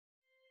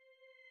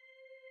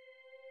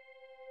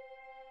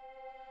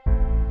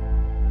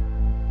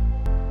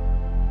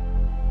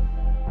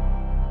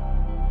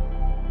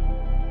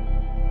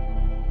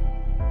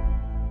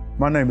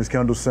My name is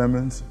Kendall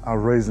Simmons. I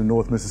was raised in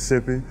North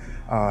Mississippi.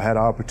 Had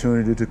the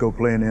opportunity to go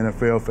play in the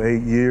NFL for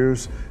 8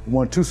 years.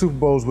 Won 2 Super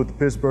Bowls with the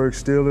Pittsburgh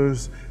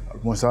Steelers.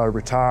 Once I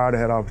retired, I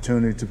had the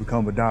opportunity to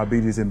become a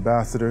diabetes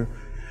ambassador.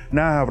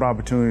 Now I have an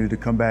opportunity to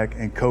come back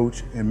and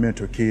coach and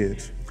mentor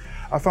kids.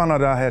 I found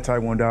out that I had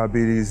type 1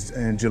 diabetes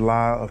in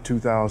July of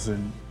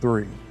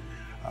 2003.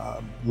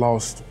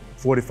 Lost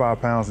 45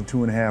 pounds in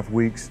 2.5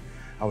 weeks.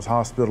 I was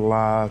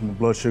hospitalized, my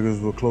blood sugars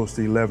were close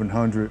to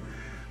 1100,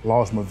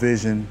 lost my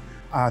vision.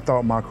 I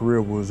thought my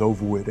career was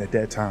over with at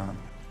that time.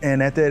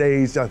 And at that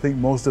age, I think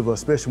most of us,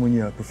 especially when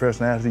you're a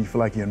professional athlete, you feel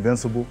like you're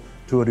invincible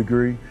to a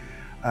degree.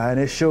 And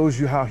it shows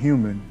you how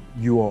human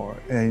you are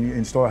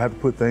and start having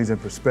to put things in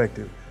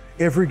perspective.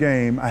 Every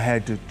game, I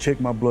had to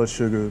check my blood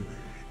sugar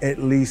at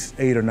least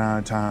 8 or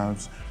 9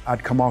 times.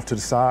 I'd come off to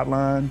the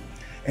sideline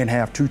and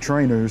have 2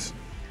 trainers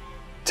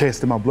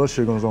testing my blood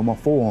sugars on my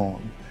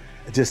forearm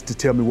just to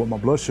tell me what my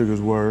blood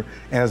sugars were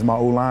as my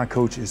O-line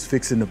coach is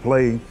fixing the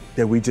play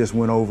that we just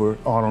went over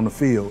out on the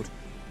field.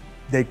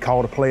 They'd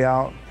call the play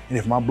out, and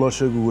if my blood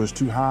sugar was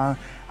too high,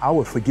 I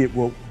would forget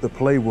what the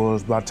play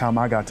was by the time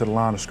I got to the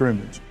line of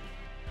scrimmage.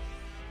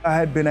 I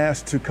had been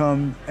asked to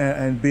come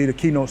and be the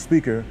keynote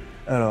speaker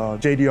at a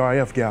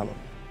JDRF gala.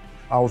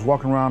 I was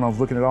walking around, I was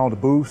looking at all the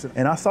booths,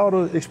 and I saw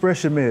the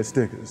ExpressionMed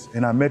stickers.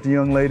 And I met the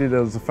young lady that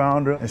was the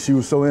founder, and she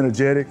was so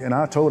energetic. And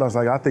I told her, I was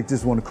like, I think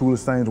this is one of the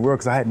coolest things in the world,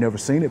 because I had never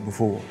seen it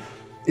before.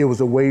 It was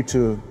a way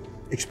to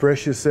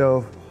express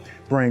yourself,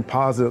 bring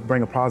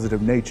a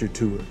positive nature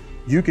to it.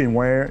 You can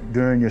wear it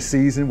during your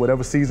season,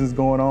 whatever season's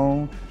going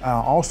on.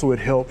 Also, it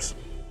helps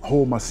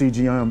hold my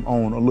CGM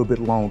on a little bit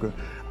longer.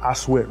 I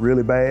sweat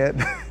really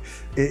bad.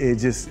 It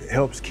just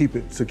helps keep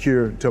it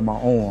secure to my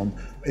arm.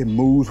 It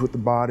moves with the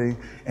body,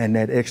 and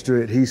that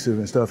extra adhesive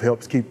and stuff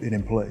helps keep it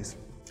in place.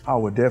 I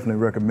would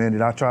definitely recommend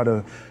it. I try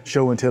to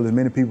show and tell as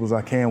many people as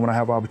I can when I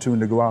have an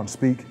opportunity to go out and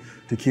speak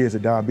to kids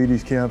at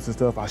diabetes camps and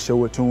stuff. I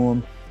show it to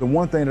them. The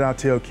one thing that I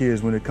tell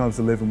kids when it comes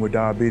to living with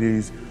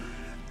diabetes,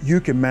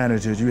 you can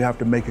manage it. You have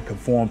to make it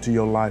conform to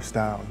your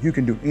lifestyle. You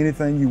can do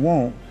anything you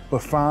want,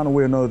 but find a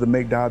way or another to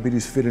make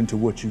diabetes fit into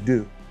what you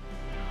do.